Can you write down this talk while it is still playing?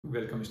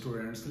Welcome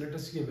students. Let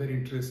us see a very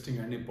interesting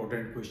and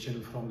important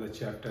question from the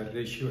chapter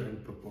Ratio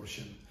and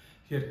Proportion.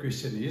 Here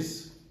question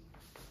is,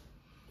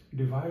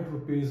 divide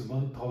rupees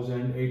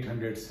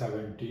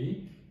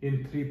 1870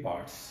 in three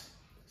parts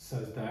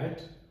such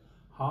that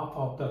half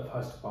of the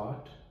first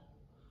part,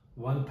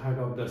 1/3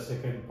 of the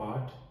second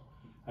part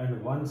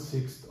and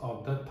 1/6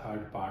 of the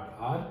third part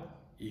are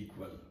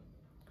equal.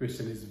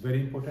 Question is very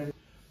important.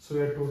 So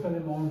your total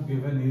amount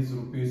given is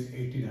rupees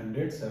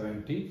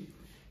 1870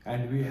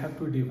 and we have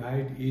to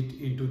divide it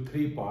into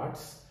three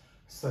parts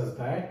such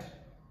that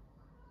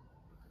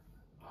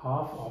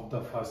half of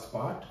the first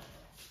part,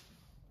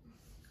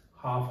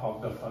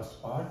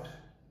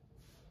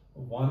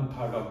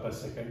 1/3 of the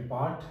second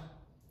part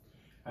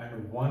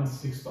and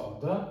 1/6 of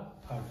the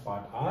third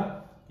part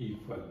are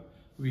equal.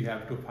 We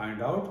have to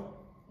find out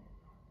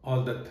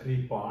all the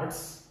three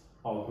parts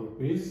of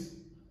rupees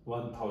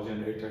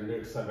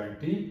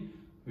 1870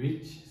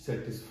 which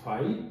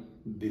satisfy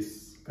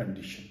this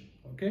condition.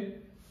 Okay.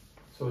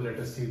 So let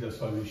us see the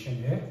solution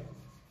here.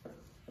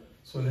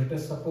 So let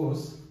us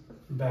suppose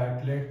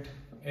that let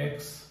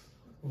x,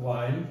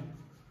 y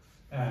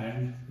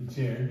and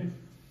z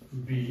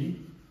be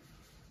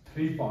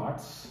three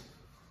parts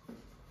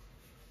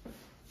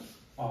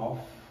of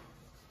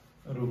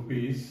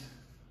rupees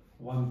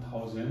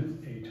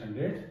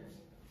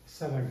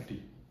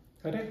 1870.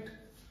 Correct?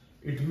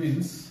 It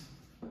means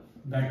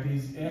that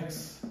is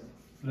x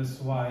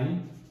plus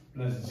y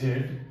plus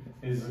z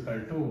is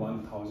equal to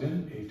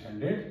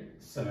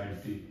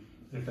 1870.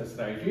 Let us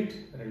write it,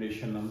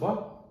 relation number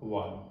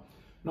 1.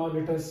 Now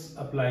let us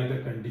apply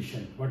the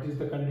condition. What is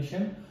the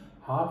condition?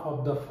 Half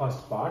of the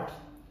first part.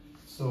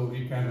 So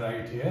we can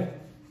write here,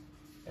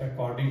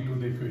 according to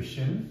the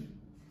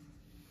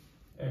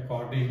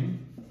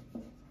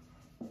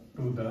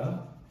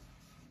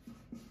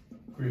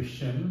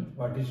question,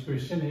 what is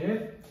question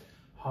here?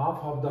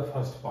 Half of the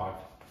first part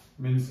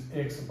means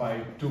x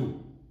by 2.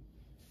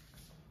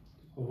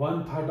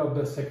 1/3 of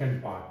the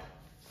second part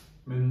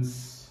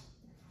means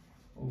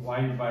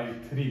y by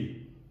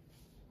 3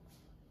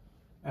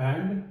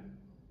 and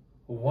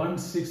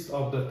 1/6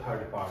 of the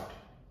third part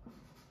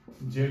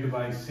z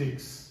by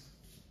 6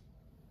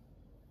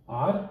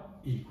 are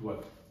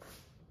equal.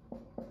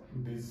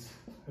 These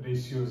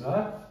ratios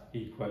are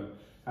equal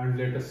and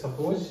let us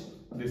suppose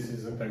this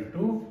is equal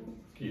to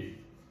k.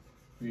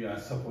 We are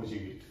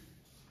supposing it.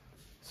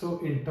 So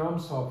in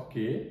terms of k,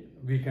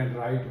 we can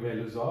write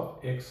values of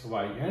x,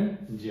 y and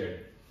z.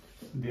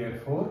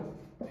 Therefore,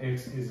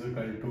 x is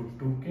equal to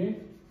 2k,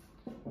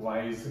 y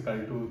is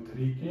equal to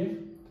 3k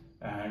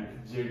and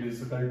z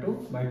is equal to,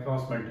 by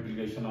cross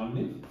multiplication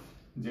only,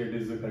 z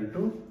is equal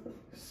to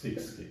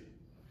 6k.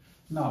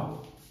 Now,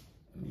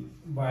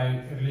 by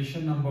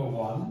relation number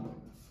 1,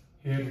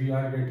 here we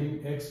are getting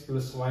x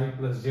plus y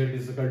plus z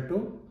is equal to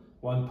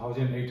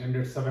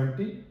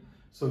 1870.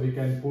 So we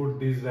can put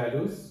these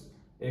values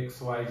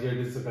x, y, z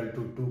is equal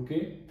to 2k,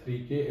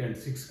 3k and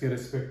 6k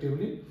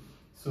respectively.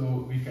 So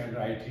we can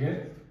write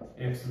here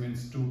x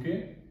means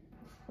 2k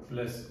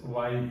plus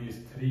y is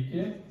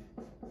 3k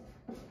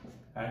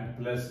and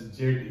plus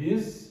z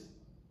is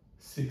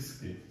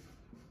 6k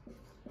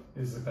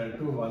is equal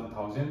to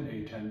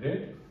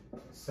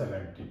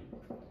 1870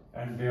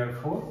 and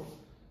therefore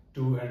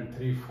 2 and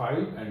 3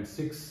 5 and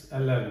 6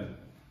 11.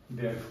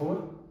 Therefore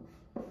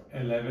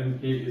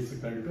 11k is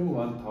equal to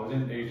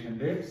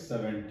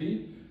 1870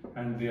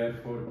 and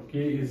therefore k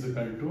is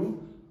equal to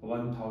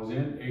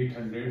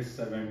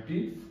 1870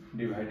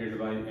 divided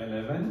by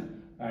 11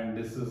 and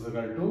this is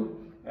equal to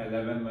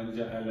 11 1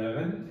 ja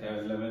 11,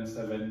 11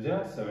 7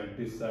 ja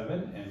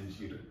 77 and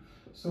 0.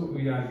 So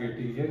we are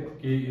getting here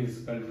k is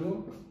equal to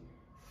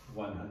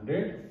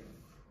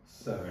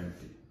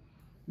 170.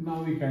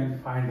 Now we can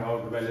find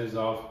out values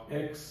of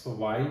x,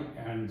 y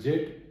and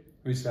z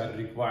which are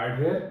required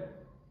here.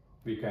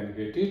 We can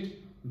get it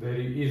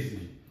very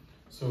easily.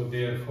 So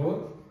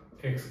therefore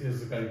x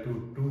is equal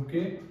to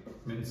 2k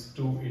means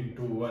 2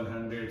 into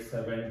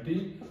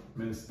 170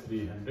 means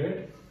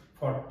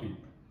 340.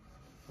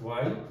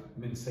 Y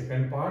means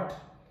second part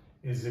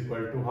is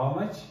equal to how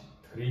much?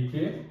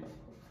 3k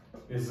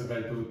is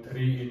equal to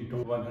 3 into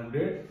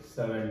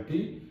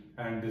 170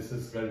 and this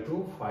is equal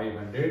to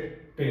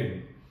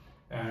 510.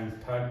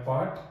 And third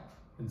part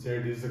z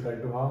is equal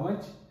to how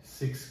much?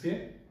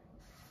 6k.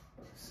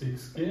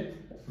 6k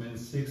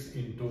means 6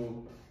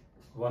 into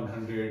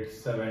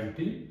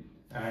 170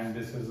 and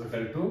this is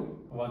equal to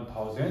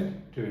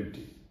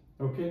 1020.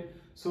 Okay,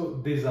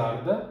 so these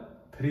are the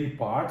three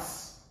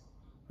parts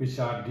which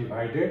are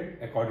divided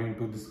according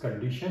to this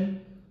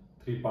condition,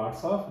 three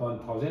parts of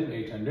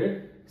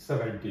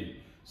 1870.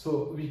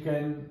 So we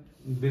can,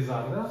 these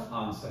are the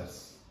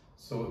answers.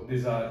 So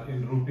these are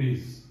in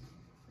rupees.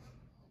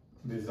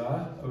 These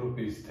are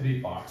rupees,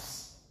 three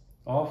parts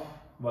of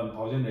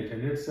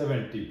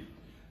 1870.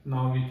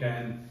 Now we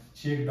can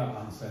check the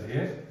answer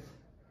here.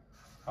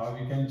 How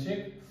we can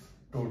check?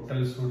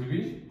 Total should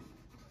be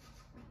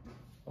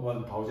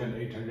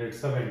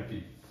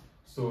 1870.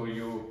 So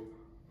you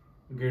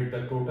get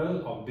the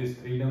total of these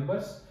three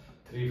numbers.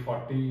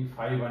 340,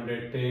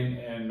 510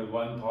 and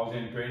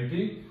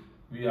 1020.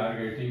 We are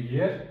getting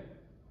here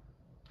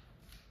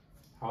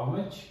how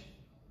much?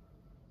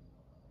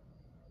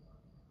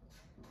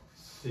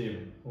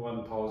 Same,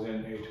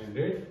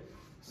 1870.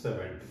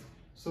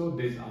 So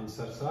these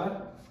answers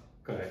are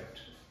correct.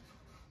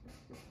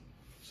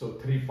 So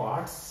three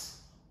parts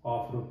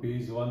of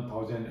rupees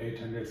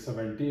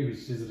 1870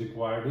 which is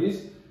required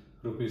is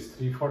rupees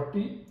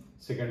 340,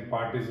 second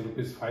part is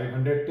rupees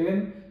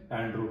 510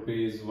 and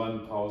rupees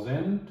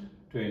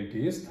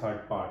 1020 is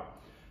third part.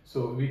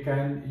 So we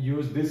can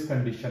use this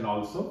condition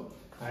also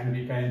and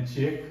we can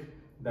check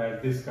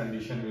that this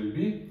condition will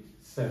be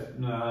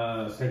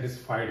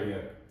satisfied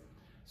here.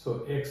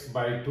 So x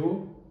by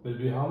 2 will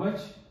be how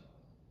much?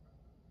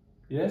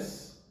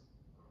 Yes,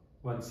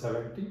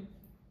 170.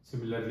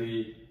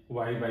 Similarly,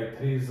 y by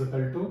 3 is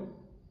equal to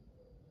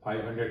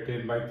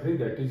 510 by 3,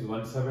 that is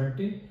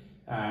 170,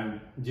 and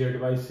z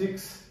by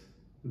 6,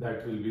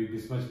 that will be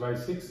this much by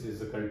 6,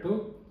 is equal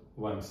to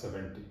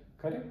 170.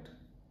 Correct?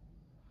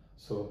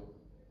 So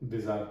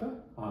these are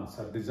the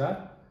answer. These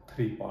are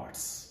three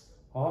parts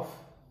of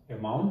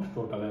amount,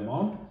 total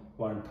amount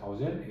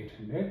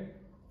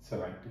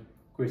 1870.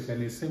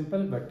 Question is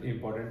simple but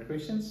important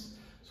questions.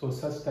 So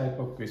such type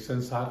of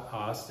questions are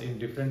asked in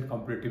different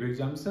competitive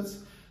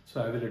examinations.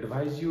 So I will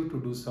advise you to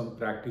do some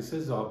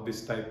practices of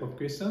this type of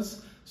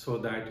questions so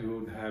that you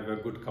would have a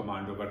good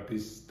command over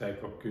this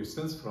type of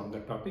questions from the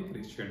topic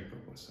ratio and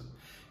proportion.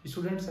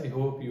 Students, I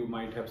hope you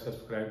might have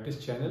subscribed this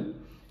channel.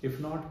 If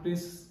not,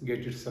 please get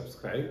it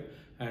subscribed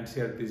and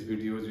share these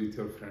videos with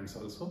your friends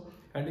also.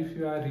 And if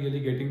you are really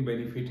getting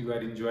benefit, you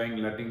are enjoying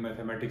learning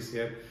mathematics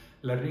here,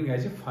 learning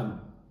as a fun.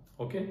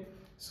 Okay,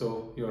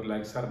 so your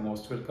likes are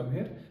most welcome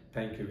here.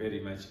 Thank you very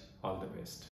much. All the best.